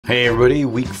Hey everybody,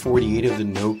 week 48 of the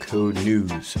No Code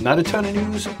News. Not a ton of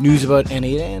news. News about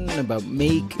N8N, about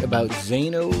Make, about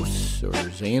Xanos or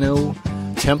Xano,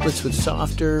 templates with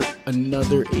Softr,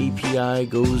 another API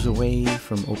goes away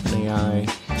from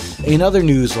OpenAI, and other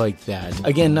news like that.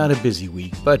 Again, not a busy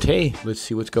week, but hey, let's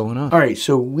see what's going on. All right,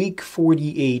 so week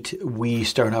 48, we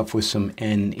start off with some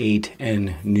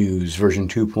N8N news, version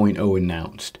 2.0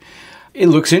 announced. It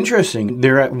looks interesting.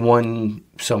 They're at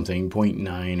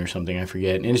 1.9 or something, I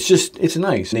forget. And it's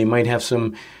nice. They might have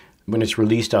some, when it's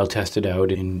released, I'll test it out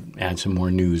and add some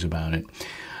more news about it.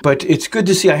 But it's good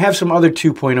to see. I have some other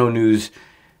 2.0 news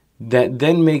that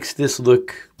then makes this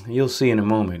look, you'll see in a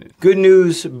moment. Good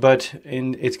news, but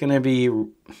it's going to be,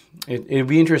 it'll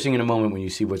be interesting in a moment when you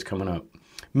see what's coming up.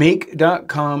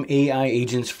 Make.com AI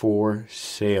agents for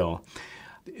sale.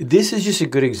 This is just a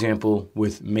good example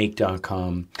with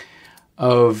Make.com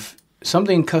of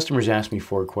something customers ask me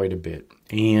for quite a bit.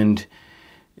 And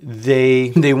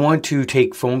they want to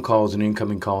take phone calls and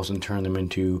incoming calls and turn them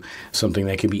into something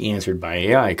that can be answered by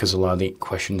AI because a lot of the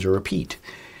questions are repeat.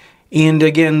 And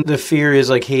again, the fear is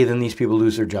like, hey, then these people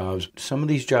lose their jobs. Some of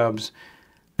these jobs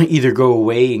either go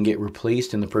away and get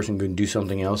replaced and the person can do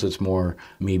something else that's more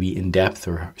maybe in-depth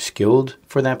or skilled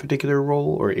for that particular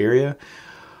role or area.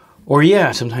 Or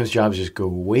yeah, sometimes jobs just go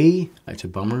away. That's a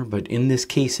bummer. But in this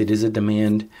case, it is a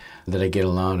demand that I get a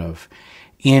lot of.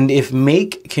 And if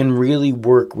Make can really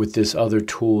work with this other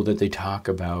tool that they talk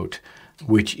about,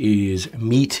 which is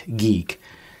MeetGeek,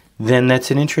 then that's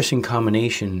an interesting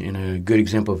combination and a good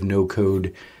example of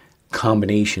no-code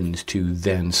combinations to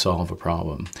then solve a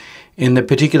problem. And the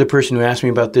particular person who asked me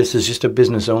about this is just a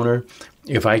business owner.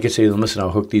 If I could say, listen,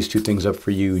 I'll hook these two things up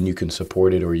for you and you can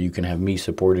support it, or you can have me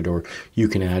support it, or you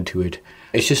can add to it.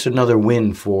 It's just another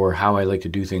win for how I like to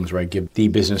do things, where I give the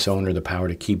business owner the power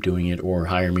to keep doing it or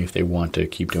hire me if they want to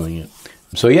keep doing it.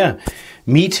 So yeah,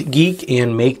 MeetGeek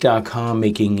and Make.com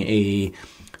making a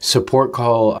support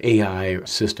call AI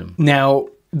system. Now,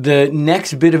 the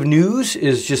next bit of news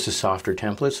is just a Softr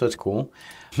template, so it's cool.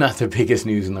 Not the biggest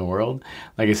news in the world.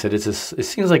 Like I said, it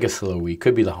seems like a slow week.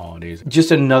 Could be the holidays.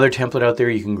 Just another template out there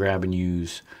you can grab and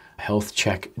use. Health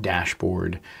Check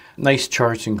Dashboard. Nice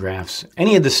charts and graphs.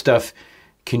 Any of this stuff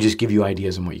can just give you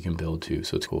ideas on what you can build too,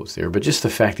 so it's cool it's there. But just the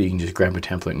fact that you can just grab a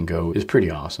template and go is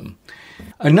pretty awesome.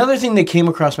 Another thing that came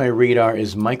across my radar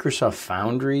is Microsoft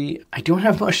Foundry. I don't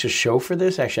have much to show for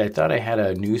this. Actually, I thought I had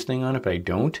a news thing on it, but I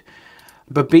don't.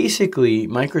 But basically,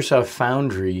 Microsoft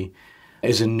Foundry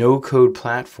is a no-code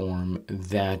platform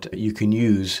that you can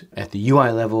use at the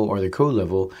UI level or the code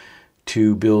level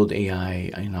to build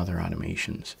AI and other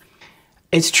automations.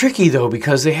 It's tricky, though,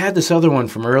 because they had this other one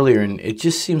from earlier, and it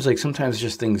just seems like sometimes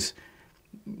just things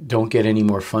don't get any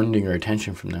more funding or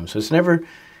attention from them. So it's never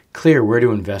clear where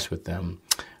to invest with them.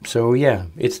 So yeah,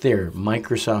 it's there,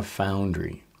 Microsoft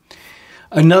Foundry.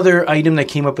 Another item that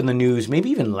came up in the news, maybe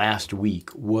even last week,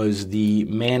 was the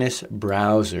Manus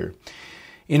browser.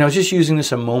 And I was just using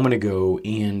this a moment ago,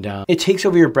 and it takes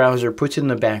over your browser, puts it in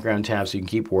the background tab so you can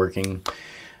keep working.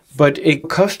 But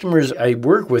customers I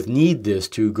work with need this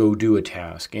to go do a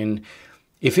task. And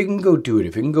if it can go do it,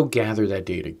 if it can go gather that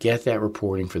data, get that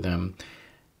reporting for them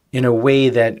in a way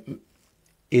that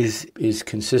is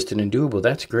consistent and doable,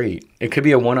 that's great. It could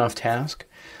be a one-off task.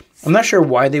 I'm not sure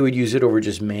why they would use it over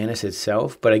just Manus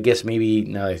itself, but I guess maybe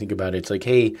now that I think about it, it's like,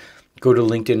 hey, go to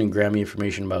LinkedIn and grab me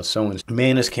information about so-and-so.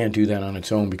 Manus can't do that on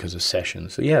its own because of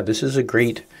sessions. So yeah, this is a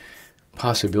great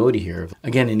possibility here.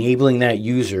 Again, enabling that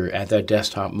user at that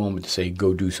desktop moment to say,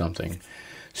 go do something.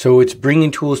 So it's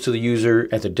bringing tools to the user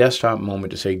at the desktop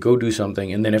moment to say, go do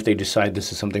something. And then if they decide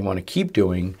this is something they want to keep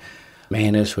doing,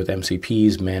 Manus with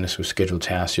MCPs, Manus with scheduled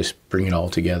tasks, just bring it all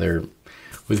together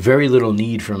with very little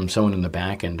need from someone in the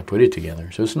back end to put it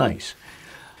together. So it's nice.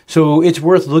 So it's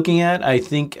worth looking at. I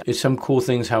think it's some cool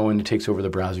things how when it takes over the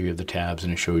browser, you have the tabs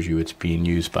and it shows you it's being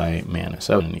used by Manus.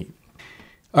 That was neat.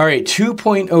 All right,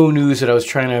 2.0 news that I was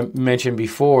trying to mention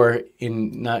before,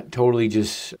 in not totally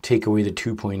just take away the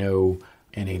 2.0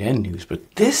 N8N news,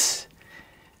 but this,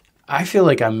 I feel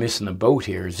like I'm missing the boat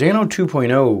here. Xano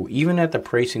 2.0, even at the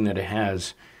pricing that it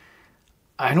has,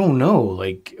 I don't know,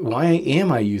 like, why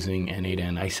am I using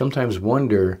N8N? I sometimes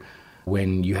wonder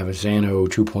when you have a Xano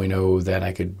 2.0 that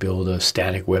I could build a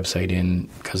static website in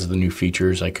because of the new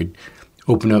features. I could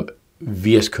open up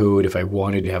VS Code if I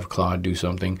wanted to have Claude do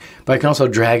something, but I can also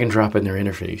drag and drop in their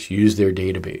interface, use their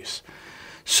database.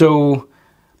 So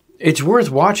it's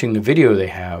worth watching the video they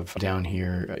have down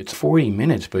here. It's 40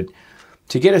 minutes, but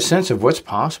to get a sense of what's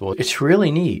possible, it's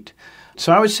really neat.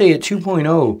 So I would say at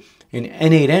 2.0 and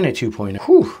N8N at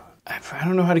 2.0, I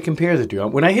don't know how to compare the two.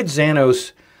 When I hit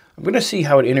Xanos, I'm going to see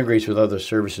how it integrates with other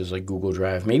services like Google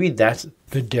Drive. Maybe that's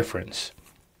the difference.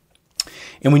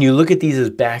 And when you look at these as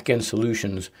back-end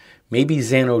solutions, maybe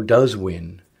Xano does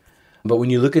win. But when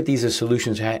you look at these as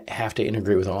solutions have to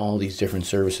integrate with all these different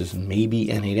services, and maybe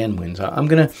N8N wins. I'm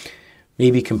going to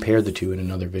maybe compare the two in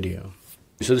another video.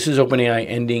 So this is OpenAI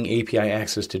ending API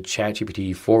access to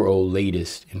ChatGPT 4.0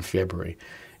 latest in February.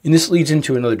 And this leads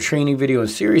into another training video and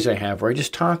series I have where I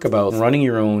just talk about running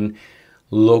your own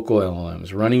local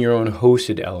LLMs, running your own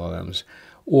hosted LLMs,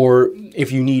 or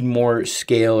if you need more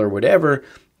scale or whatever,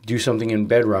 do something in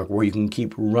Bedrock where you can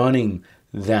keep running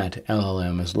that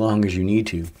LLM as long as you need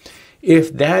to.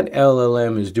 If that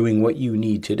LLM is doing what you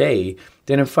need today,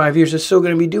 then in 5 years it's still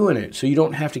going to be doing it. So you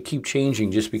don't have to keep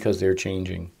changing just because they're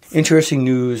changing. Interesting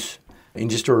news, and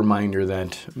just a reminder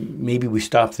that maybe we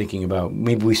stop using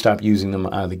them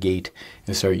out of the gate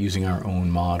and start using our own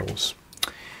models.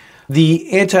 The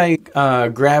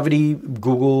Antigravity,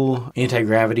 Google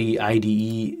Antigravity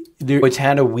IDE, it's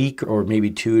had a week or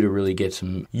maybe two to really get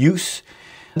some use.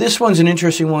 This one's an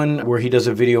interesting one where he does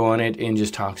a video on it and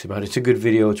just talks about it. It's a good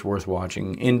video. It's worth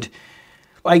watching. And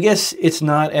I guess it's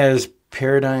not as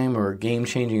paradigm or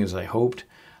game-changing as I hoped.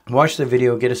 Watch the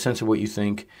video, get a sense of what you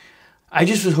think. I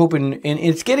just was hoping, and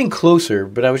it's getting closer,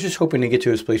 but I was just hoping to get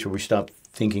to this place where we stop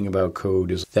thinking about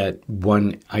code as that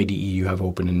one IDE you have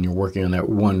open and you're working on that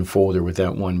one folder with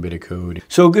that one bit of code.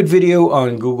 So a good video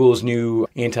on Google's new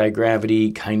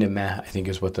anti-gravity kind of math, I think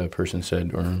is what the person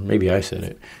said, or maybe I said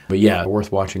it. But yeah,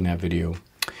 worth watching that video.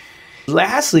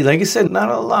 Lastly, like I said, not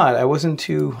a lot.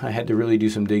 I had to really do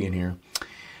some digging here.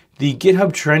 The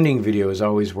GitHub trending video is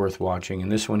always worth watching, and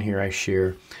this one here I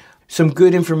share some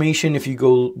good information. If you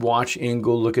go watch and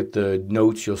go look at the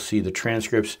notes, you'll see the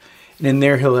transcripts. And in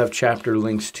there, he'll have chapter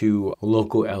links to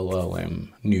local LLM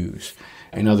news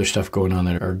and other stuff going on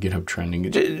that are GitHub trending.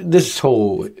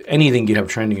 Anything GitHub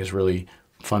trending is really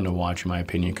fun to watch, in my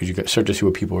opinion, because you start to see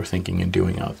what people are thinking and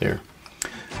doing out there.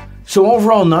 So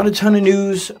overall, not a ton of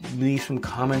news. Leave some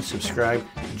comments, subscribe,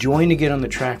 join to get on the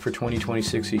track for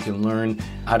 2026 so you can learn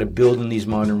how to build in these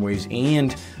modern ways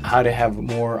and how to have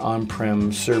more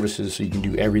on-prem services so you can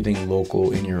do everything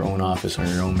local in your own office, on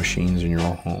your own machines, in your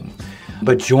own home.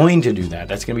 But join to do that.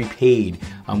 That's going to be paid.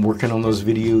 I'm working on those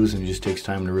videos and it just takes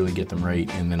time to really get them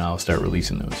right, and then I'll start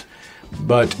releasing those.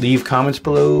 But leave comments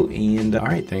below, and all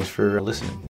right, thanks for listening.